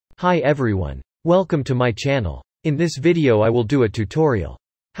Hi everyone. Welcome to my channel. In this video I will do a tutorial.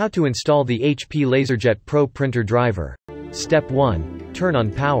 How to install the HP LaserJet Pro printer driver. Step 1. Turn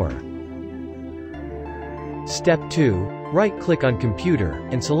on power. Step 2. Right-click on computer,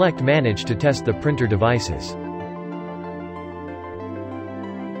 and select Manage to test the printer devices.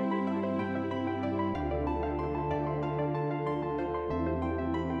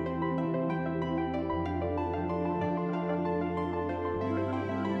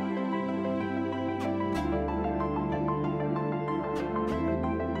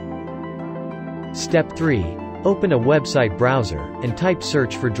 Step 3. Open a website browser, and type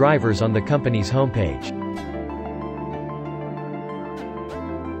search for drivers on the company's homepage.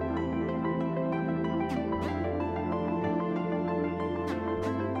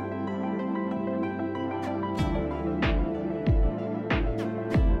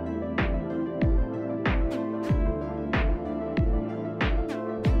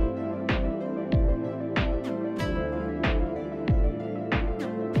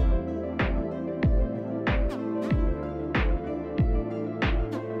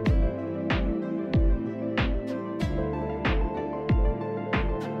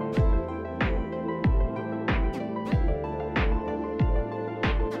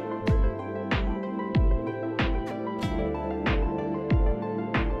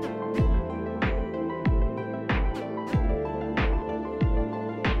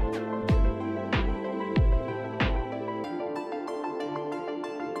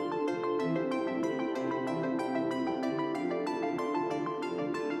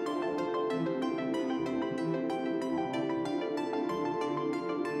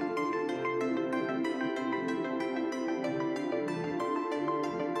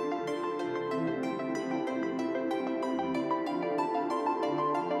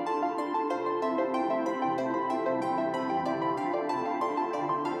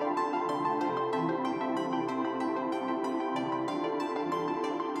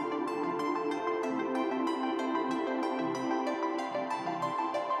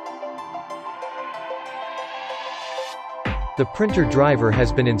 The printer driver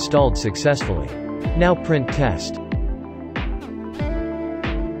has been installed successfully. Now print test.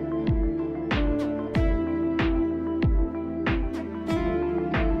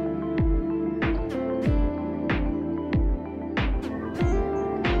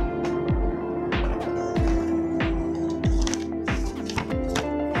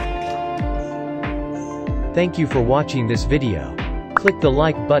 Thank you for watching this video. Click the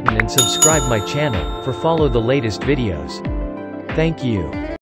like button and subscribe my channel, for follow the latest videos. Thank you.